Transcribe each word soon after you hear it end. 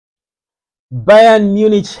Bayern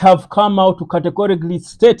Munich have come out to categorically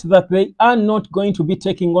state that they are not going to be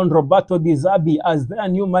taking on Roberto De Zerbi as their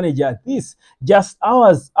new manager. This just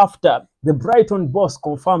hours after the Brighton boss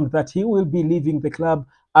confirmed that he will be leaving the club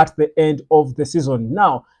at the end of the season.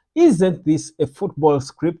 Now, isn't this a football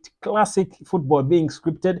script, classic football being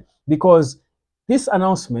scripted? Because this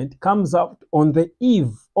announcement comes out on the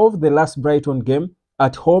eve of the last Brighton game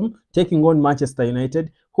at home, taking on Manchester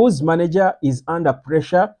United, whose manager is under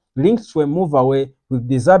pressure, linked to a move away, with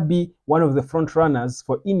De Zerbi one of the front runners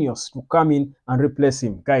for Ineos to come in and replace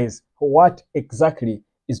him. Guys, what exactly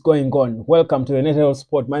is going on? Welcome to the Network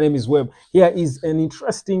Sport. My name is Webb. Here is an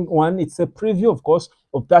interesting one. It's a preview, of course,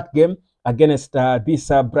 of that game against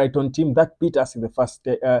this Brighton team that beat us in the first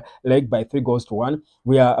leg by 3-1.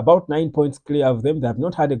 We are about 9 points clear of them. They have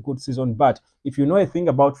not had a good season, but if you know a thing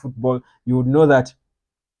about football, you would know that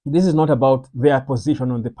this is not about their position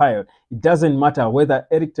on the pile. It doesn't matter whether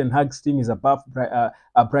Erik ten Hag's team is above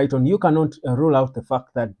Brighton. You cannot rule out the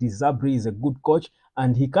fact that De Zerbi is a good coach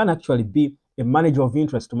and he can actually be a manager of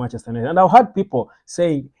interest to Manchester United. And I've heard people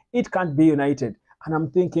saying it can't be United. And I'm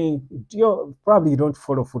thinking, you probably don't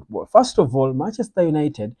follow football. First of all, Manchester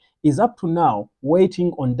United is up to now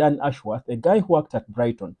waiting on Dan Ashworth, a guy who worked at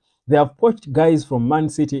Brighton. They have poached guys from Man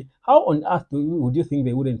City. How on earth would you think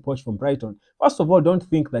they wouldn't poach from Brighton? First of all, don't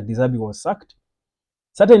think that De Zerbi was sacked.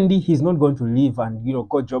 Certainly, he's not going to leave and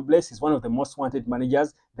go jobless. He's one of the most wanted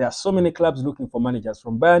managers. There are so many clubs looking for managers,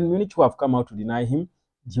 from Bayern Munich, who have come out to deny him.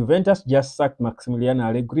 Juventus just sacked Massimiliano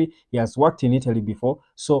Allegri. He has worked in Italy before.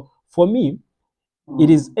 So for me,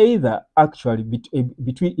 it is either actually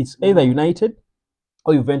it's either United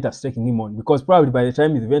or Juventus taking him on, because probably by the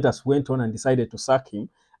time Juventus went on and decided to sack him,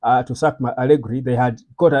 to sack Allegri, they had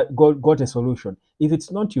got a solution. If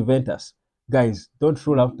it's not Juventus, guys, don't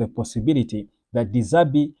rule out the possibility that De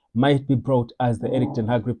Zerbi might be brought as the Erik ten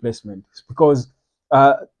Hag replacement. Because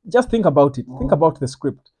just think about it. Think about the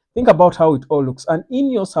script. Think about how it all looks. And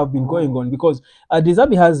Ineos have been going on because De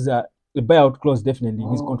Zerbi has a buyout clause definitely in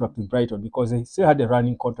his contract with Brighton, because he still had a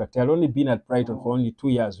running contract. He had only been at Brighton for only 2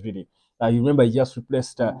 years, really. You remember he just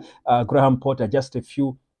replaced Graham Potter just a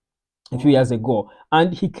few years ago,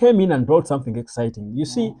 and he came in and brought something exciting. You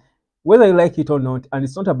see, whether you like it or not, and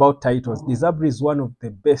it's not about titles, De Zerbi is one of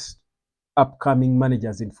the best upcoming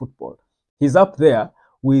managers in football. He's up there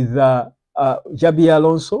with Xabi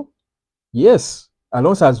Alonso. Yes,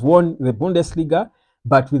 Alonso has won the Bundesliga,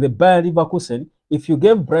 but with the Bayern Leverkusen, if you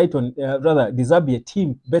gave Brighton, rather De Zerbi, a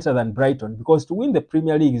team better than Brighton, because to win the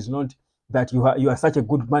Premier League is not that you are such a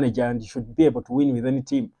good manager and you should be able to win with any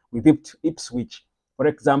team, with Ipswich, for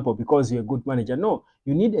example, because you're a good manager. No,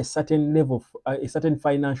 you need a certain level, a certain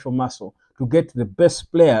financial muscle to get the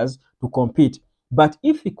best players to compete. But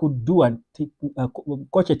if he could do and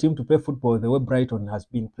coach a team to play football the way Brighton has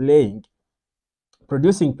been playing,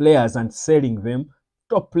 producing players and selling them,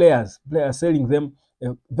 top players selling them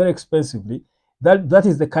very expensively, that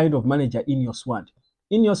is the kind of manager Ineos want.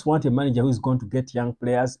 Ineos want a manager who is going to get young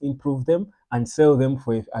players, improve them, and sell them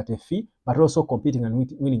at a fee, but also competing and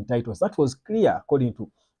winning titles. That was clear, according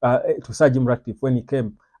to Sir Jim Ratcliffe, when he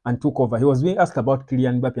came and took over. He was being asked about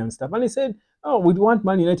Kylian Mbappe and stuff, and he said, "Oh, we want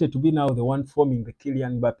Man United to be now the one forming the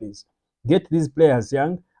Kylian Mbappes. Get these players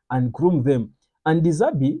young and groom them." And De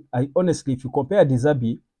Zerbi, honestly, if you compare De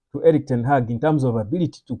Zerbi to Erik ten Hag in terms of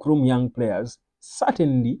ability to groom young players,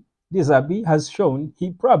 certainly De Zerbi has shown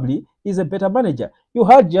he probably is a better manager. You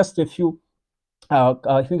heard just a few,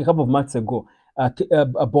 I think a couple of months ago,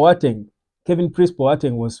 Kevin Prince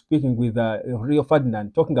Boateng was speaking with Rio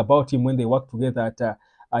Ferdinand, talking about him when they worked together at, at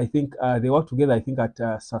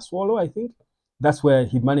Sassuolo, I think. That's where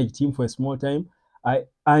he managed him for a small time.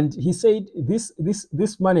 And he said this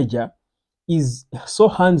manager is so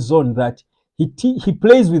hands-on that he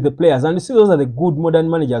plays with the players. And you see, those are the good modern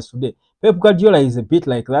managers today. Pep Guardiola is a bit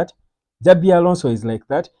like that. Xabi Alonso is like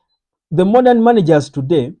that. The modern managers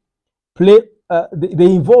today play, they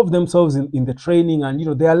involve themselves in the training,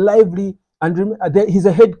 and they are lively. And he's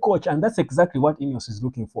a head coach, and that's exactly what Ineos is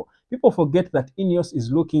looking for. People forget that Ineos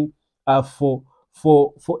is looking for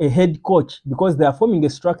a head coach, because they are forming a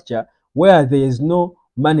structure where there is no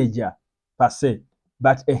manager per se,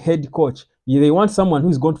 but a head coach. They want someone who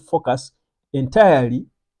is going to focus entirely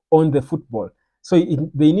on the football. So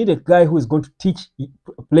they need a guy who is going to teach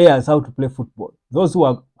players how to play football. Those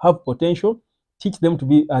who have potential, teach them to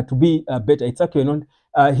be better. It's actually not.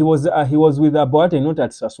 He was with Boateng, not at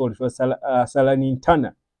Sassuolo. It was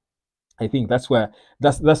Salernitana. I think that's where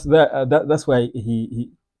he.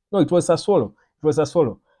 No, it was Sassuolo. It was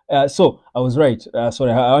Sassuolo. So I was right.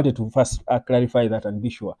 Sorry, I wanted to first clarify that and be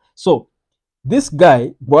sure. So This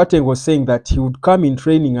guy, Boateng, was saying that he would come in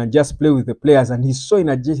training and just play with the players, and he's so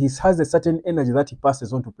energetic. He has a certain energy that he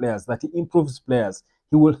passes on to players, that he improves players.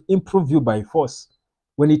 He will improve you by force.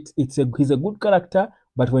 When he's a good character,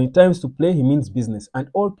 but when it times to play, he means business, and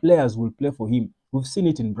all players will play for him. We've seen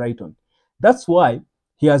it in Brighton. That's why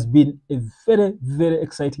he has been a very, very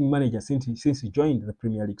exciting manager since he joined the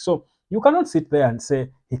Premier League. So you cannot sit there and say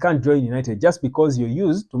he can't join United just because you're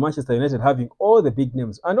used to Manchester United having all the big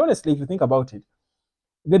names. And honestly, if you think about it,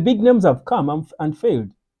 the big names have come and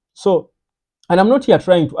failed. So, and I'm not here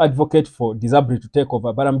trying to advocate for De Zerbi to take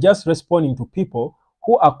over, but I'm just responding to people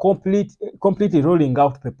who are completely rolling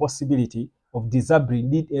out the possibility of De Zerbi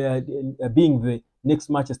being the next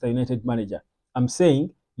Manchester United manager. I'm saying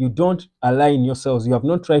you don't align yourselves. You have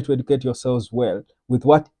not tried to educate yourselves well with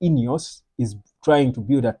what Ineos is trying to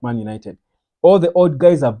build at Man United. All the old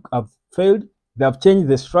guys have failed. They have changed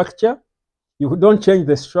the structure. You don't change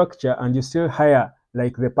the structure and you still hire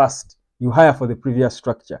like the past. You hire for the previous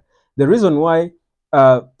structure. The reason why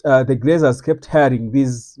the Glazers kept hiring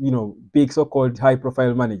these, big so-called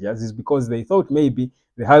high-profile managers is because they thought maybe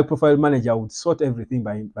the high-profile manager would sort everything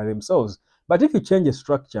by themselves. But if you change a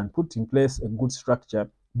structure and put in place a good structure,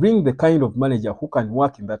 bring the kind of manager who can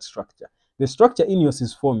work in that structure. The structure Ineos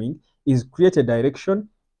is forming is create a direction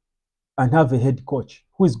and have a head coach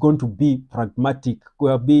who is going to be pragmatic, who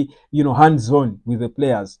will be, hands-on with the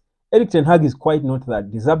players. Erik Ten Hag is quite not that.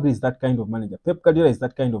 De Zerbi is that kind of manager. Pep Guardiola is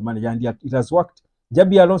that kind of manager, and yet it has worked.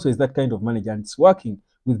 Xabi Alonso is that kind of manager, and it's working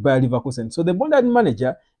with Bayer Leverkusen. So the modern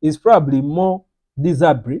manager is probably more De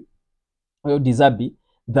Zerbi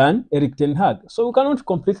than Erik Ten Hag. So we cannot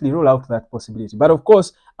completely rule out that possibility. But of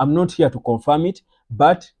course, I'm not here to confirm it,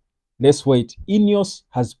 but let's wait. Ineos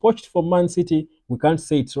has poached from Man City. We can't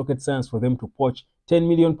say it's rocket science for them to poach 10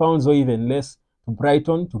 million pounds or even less to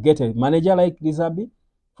Brighton to get a manager like De Zerbi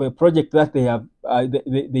for a project that they have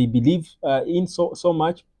they believe in so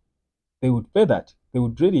much. They would pay that. They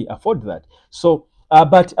would really afford that. So,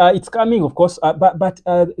 but it's coming, of course. But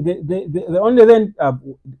the only then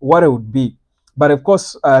worry would be, but of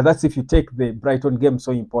course, that's if you take the Brighton game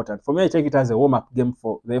so important. For me, I take it as a warm-up game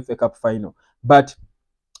for the FA Cup final. But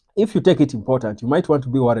if you take it important, you might want to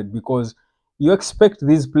be worried because you expect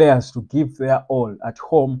these players to give their all at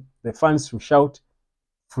home, the fans to shout,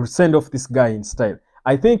 to send off this guy in style.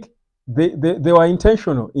 I think they were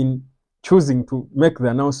intentional in choosing to make the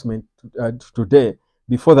announcement today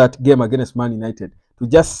before that game against Man United to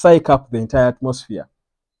just psych up the entire atmosphere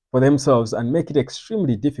for themselves and make it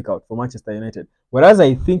extremely difficult for Manchester United. Whereas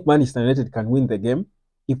I think Manchester United can win the game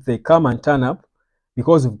if they come and turn up,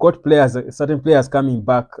 because we've got players, certain players coming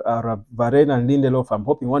back, Varane and Lindelof. I'm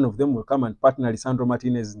hoping one of them will come and partner Lisandro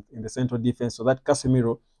Martinez in the central defense so that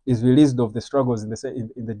Casemiro is released of the struggles in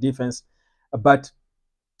the defense. But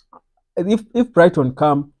if Brighton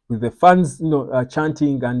come with the fans,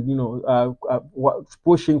 chanting and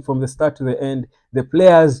pushing from the start to the end, the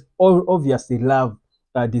players obviously love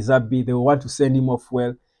De Zerbi. They want to send him off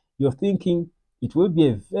well. You're thinking it will be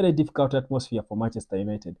a very difficult atmosphere for Manchester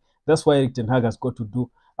United. That's why Erik Ten Hag has got to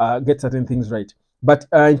get certain things right. But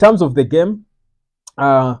in terms of the game,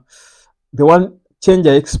 the one change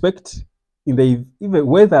I expect in the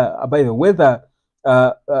weather, by the weather,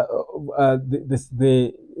 the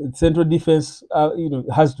central defense,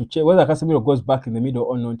 has to change. Whether Casemiro goes back in the middle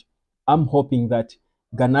or not, I'm hoping that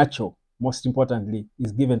Garnacho, most importantly,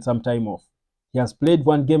 is given some time off. He has played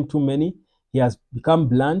one game too many. He has become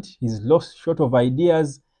blunt. He's lost short of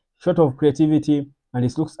ideas, short of creativity, and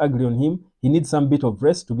it looks ugly on him. He needs some bit of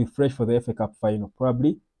rest to be fresh for the FA Cup final,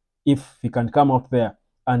 probably, if he can come out there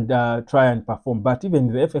and try and perform. But even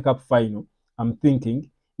in the FA Cup final, I'm thinking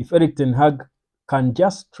if Erik Ten Hag can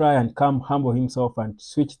just try and humble himself and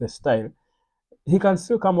switch the style, he can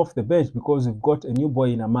still come off the bench because we've got a new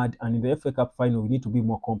boy in Ahmad, and in the FA Cup final, we need to be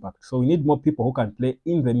more compact. So we need more people who can play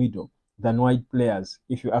in the middle than wide players,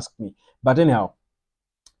 if you ask me. But anyhow,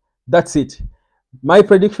 that's it. My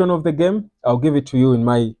prediction of the game, I'll give it to you in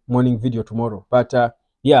my morning video tomorrow. But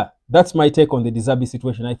yeah, that's my take on the De Zerbi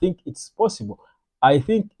situation. I think it's possible. I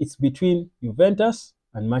think it's between Juventus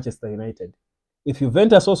and Manchester United. If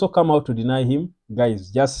Juventus also come out to deny him,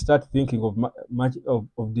 guys, just start thinking of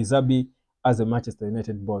De Zerbi as a Manchester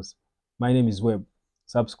United boss. My name is Webb.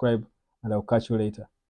 Subscribe, and I'll catch you later.